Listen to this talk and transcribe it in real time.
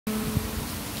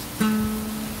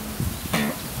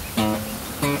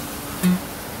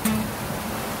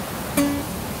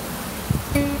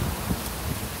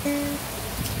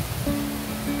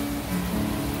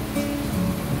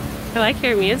like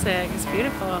your music. It's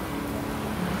beautiful.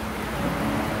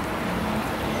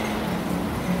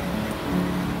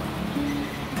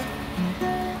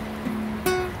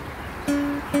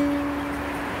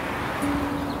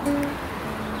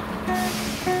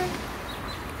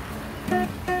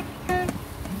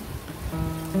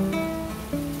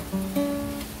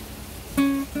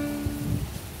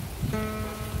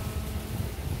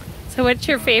 So what's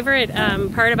your favorite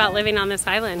part about living on this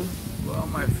island? Well,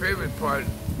 my favorite part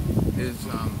is,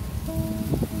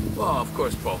 well, of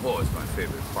course, Pahoa is my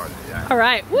favorite part of the island. All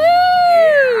right. Woo!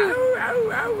 Yeah,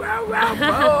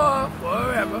 Pahoa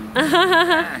forever.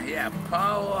 Yeah,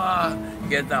 Pahoa,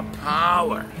 get the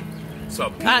power. So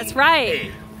P. That's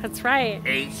right. That's right.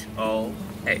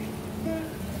 H-O-A.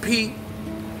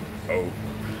 P-O.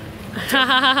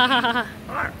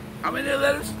 Alright, how many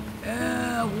letters?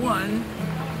 1,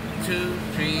 2,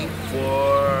 3,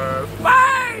 4,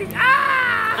 5! Ah!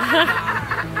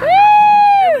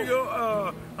 Here we go.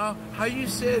 How you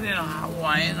say it in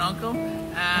Hawaiian, Uncle?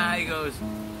 He goes,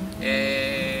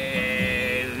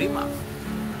 lima,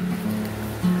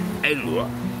 lua,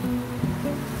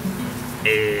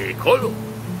 kolo,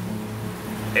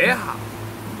 eha,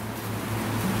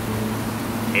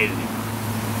 eli.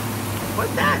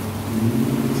 What's that?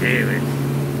 Say it.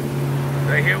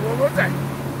 Right here, one more time.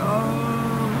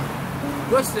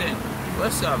 What's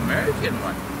the American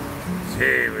one?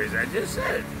 Serious, I just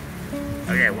said it.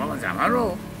 Okay, one more time.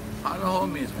 Hello. Hello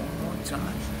means one more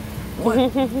time.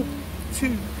 1,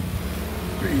 2,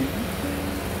 3,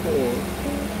 4,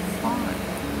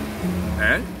 5.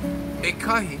 And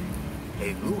ekahi,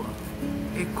 elua,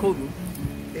 ekolu,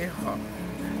 eha,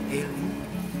 elu.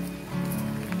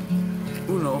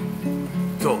 1,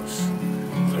 2,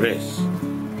 3,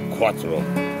 4,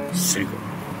 5.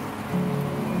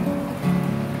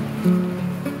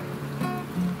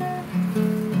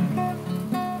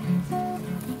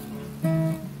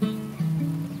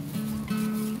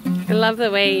 I love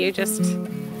the way you just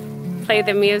play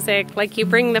the music, like you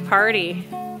bring the party.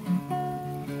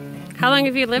 How long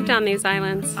have you lived on these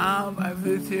islands? I've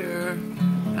lived here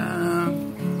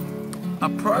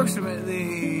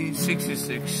approximately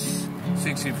 66,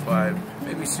 65,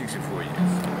 maybe 64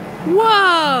 years.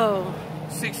 Whoa!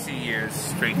 60 years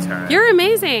straight time. You're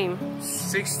amazing.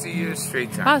 60 years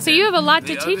straight time. Wow, so you have a lot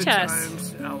to teach us.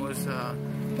 Times I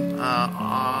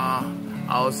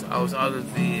was out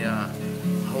of the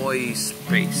Hawaii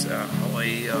space,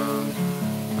 Hawaii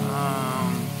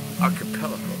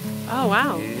archipelago. Oh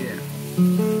wow! Yeah.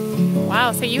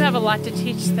 Wow, so you have a lot to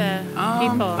teach the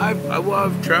people.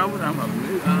 I've traveled. I'm a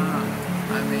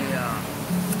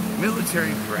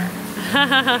military brat.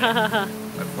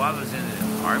 My father's in the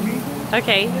army.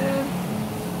 Okay. And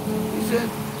he said,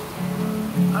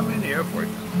 "I'm in the Air Force."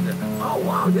 I said, "Oh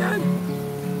wow, Dad!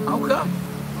 How come?"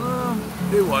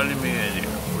 They wanted me in the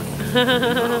Air Force.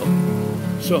 Oh.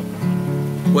 So,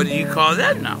 what do you call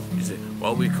that now? He said,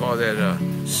 "Well, we call that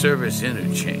service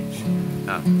interchange,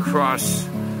 cross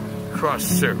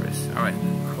service." All right,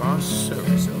 cross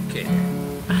service. Okay.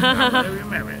 I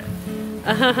remember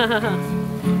that.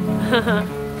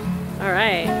 All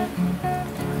right.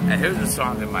 And here's a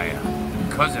song that my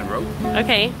cousin wrote.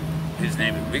 Okay. His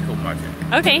name is Rico Martin.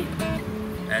 Okay.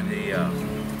 And the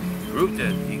group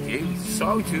that he gave the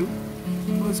song to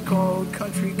was called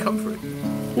Country Comfort.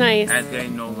 Nice. And they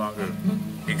no longer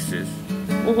exist.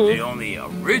 Mm-hmm. The only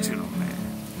original man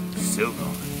still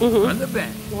going from the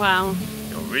band. Wow.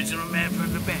 The original man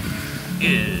from the band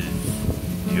is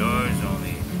yours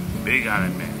only, Big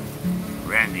Island man,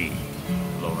 Randy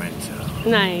Lorenzo.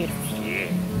 Nice.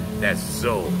 Yeah, that's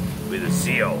Zoe with a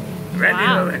C-O. Randy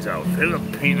Lorenzo,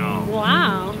 Filipino.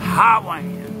 Wow.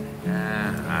 Hawaiian.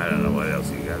 I don't know what else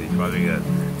he got. He probably got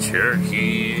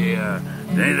Cherokee,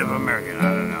 Native American,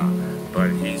 I don't know. But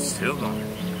he's still going.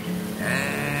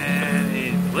 And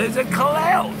he lives in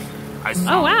Caleos. I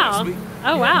saw him last week.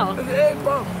 Oh, wow. I said, "Hey,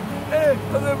 Bob. Hey,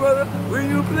 brother, where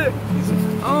you play?" He said,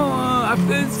 "Oh, I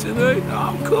played tonight. Oh,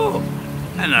 I'm cool."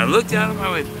 And I looked at him, I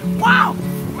went, "Wow,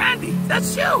 Randy,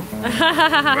 that's you."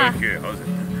 Very cute. I was like,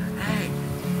 "Hey,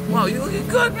 wow, you looking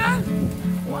good, man.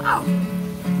 Wow."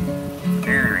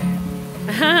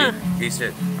 He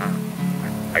said,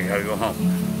 "I gotta go home."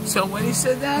 So when he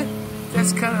said that,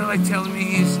 that's kind of like telling me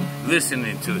he's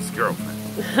listening to his girlfriend,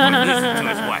 or listening to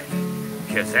his wife.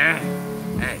 Because,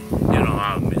 hey, you know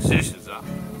how musicians are.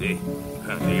 They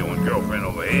get one girlfriend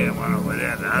over here and one over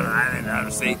there. I didn't know how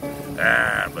to say,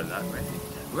 but not Randy.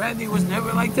 Randy was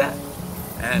never like that.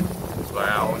 And that's why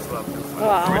I always loved him.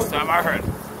 Wow. The first time I heard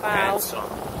him. Wow. And song.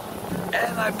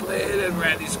 And I played at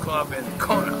Randy's club in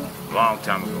Kona a long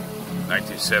time ago,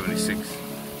 1976.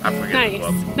 I forget the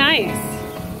club. Nice.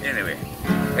 Anyway,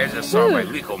 here's a song by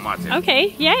Rico Martin.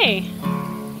 Okay, yay.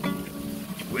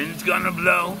 Wind's gonna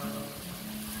blow,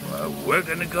 well, we're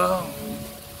gonna go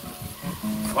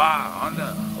far on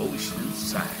the ocean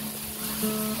side.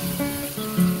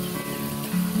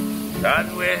 Start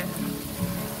where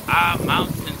our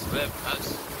mountains left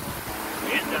us,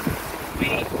 in the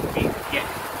way we get.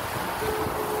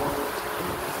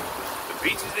 The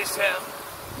beaches they sell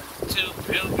to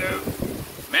Pilgrim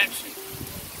Mansion.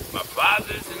 My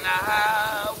fathers and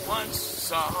I once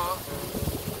saw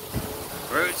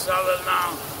birds all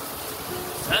along,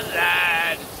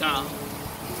 sunlight and song.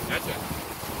 That's right.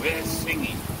 We're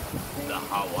singing the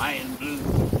Hawaiian blues.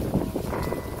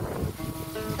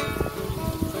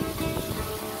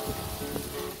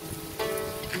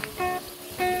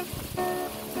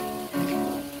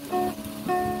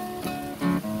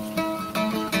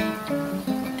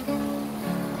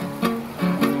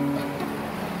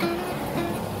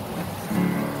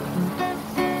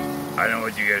 I know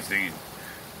what you guys think.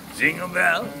 Jingle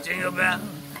bell, jingle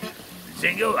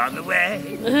on the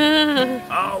way.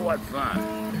 Oh, what fun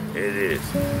it is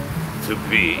to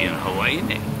be in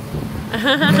Hawaii.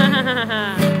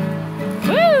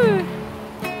 Woo!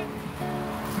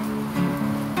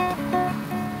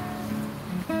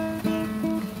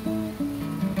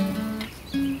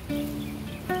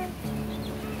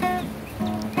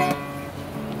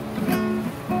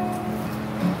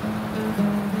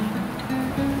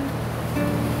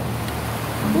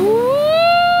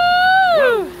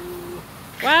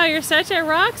 Wow, you're such a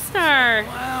rock star.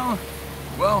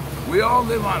 Well, we all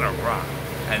live on a rock,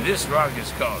 and this rock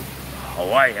is called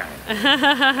Hawaii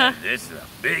Island. This is a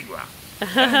big rock.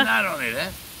 And not only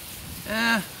that,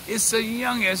 it's the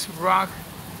youngest rock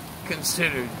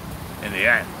considered in the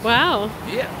island. Wow.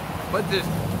 Yeah, but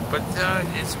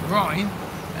it's growing,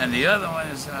 and the other one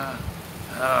is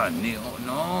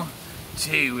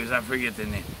gee whiz, I forget the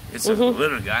name. It's a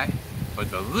little guy, but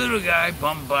the little guy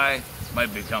bumped by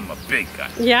might become a big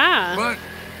guy. Yeah. But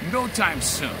no time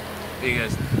soon,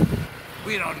 because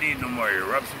we don't need no more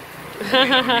eruption. We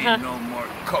don't need no more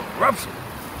corruption.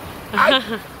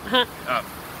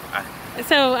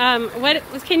 So, what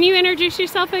can you introduce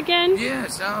yourself again?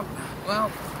 Yes. Well,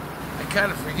 I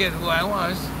kind of forget who I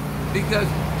was, because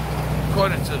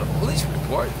according to the police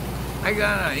report, I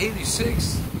got an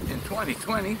 86 in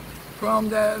 2020 from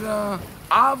that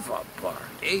AVA bar,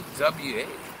 AWA.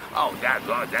 Oh, that's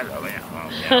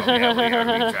good.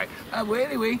 Well,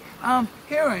 anyway,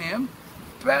 here I am,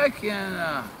 back in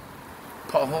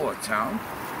Pahoa town,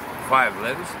 5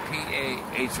 letters,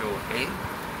 P-A-H-O-A.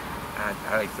 I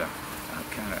like to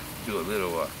kind of do a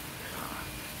little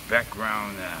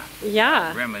background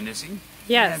reminiscing.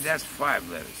 Yes. And that's 5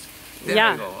 letters.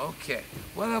 There we go. Okay.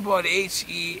 What about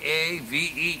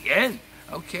H-E-A-V-E-N?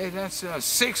 Okay, that's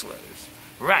 6 letters.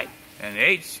 Right. And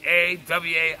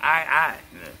H-A-W-A-I-I,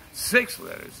 6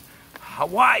 letters.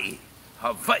 Hawaii,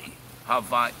 Hawaii,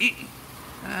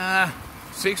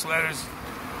 6 letters,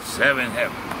 7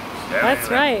 heaven. That's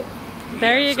right.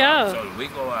 There you go. So we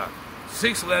go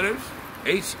 6 letters,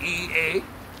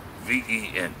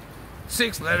 H-E-A-V-E-N.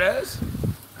 6 letters,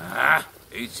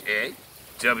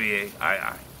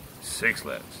 H-A-W-A-I-I. 6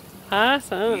 letters.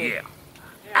 Awesome. Yeah.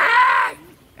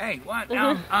 Hey, what?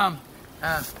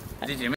 Did you